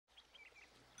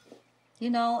You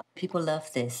know, people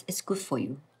love this. It's good for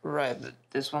you. Right, but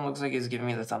this one looks like it's giving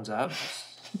me the thumbs up.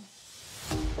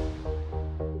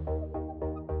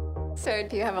 So,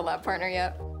 do you have a lab partner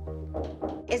yet?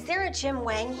 Is there a Jin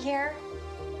Wang here?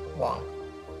 Wang.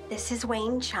 This is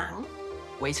Wayne Chung.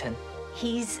 Wei Chen.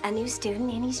 He's a new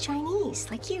student and he's Chinese,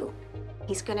 like you.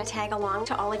 He's gonna tag along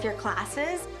to all of your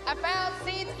classes. I found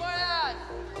seats for us.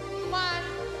 Come on.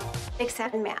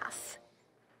 Except in math.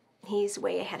 He's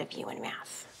way ahead of you in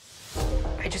math.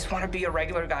 I just want to be a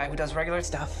regular guy who does regular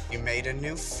stuff. You made a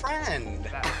new friend.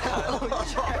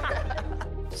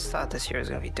 Just thought this year was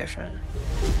gonna be different.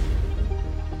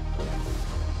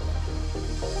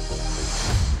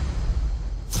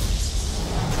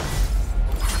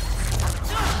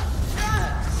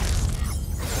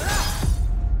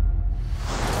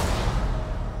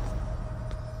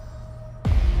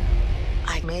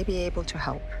 I may be able to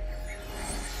help.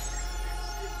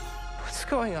 What's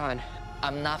going on?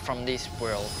 I'm not from this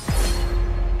world.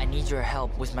 I need your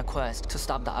help with my quest to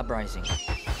stop the uprising.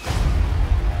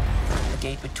 The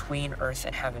gate between Earth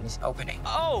and Heaven is opening.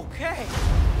 Okay.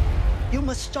 You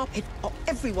must stop it or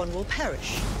everyone will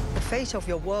perish. The fate of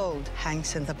your world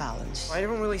hangs in the balance. I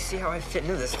don't really see how I fit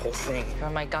into this whole thing. You're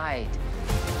my guide.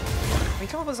 Can we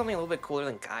come up with something a little bit cooler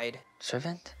than guide?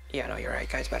 Servant? Yeah, no, you're right.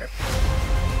 Guide's better.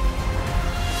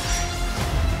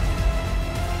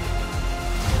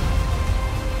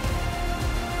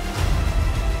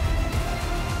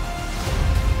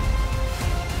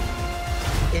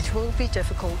 It will be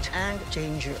difficult and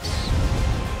dangerous.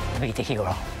 Be the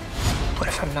hero. What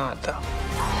if I'm not, though?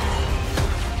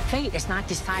 Fate is not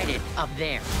decided up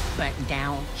there, but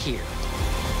down here.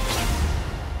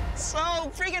 So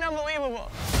freaking unbelievable.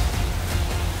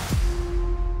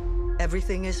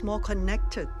 Everything is more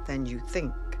connected than you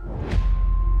think.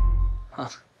 Huh.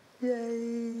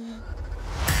 Yay.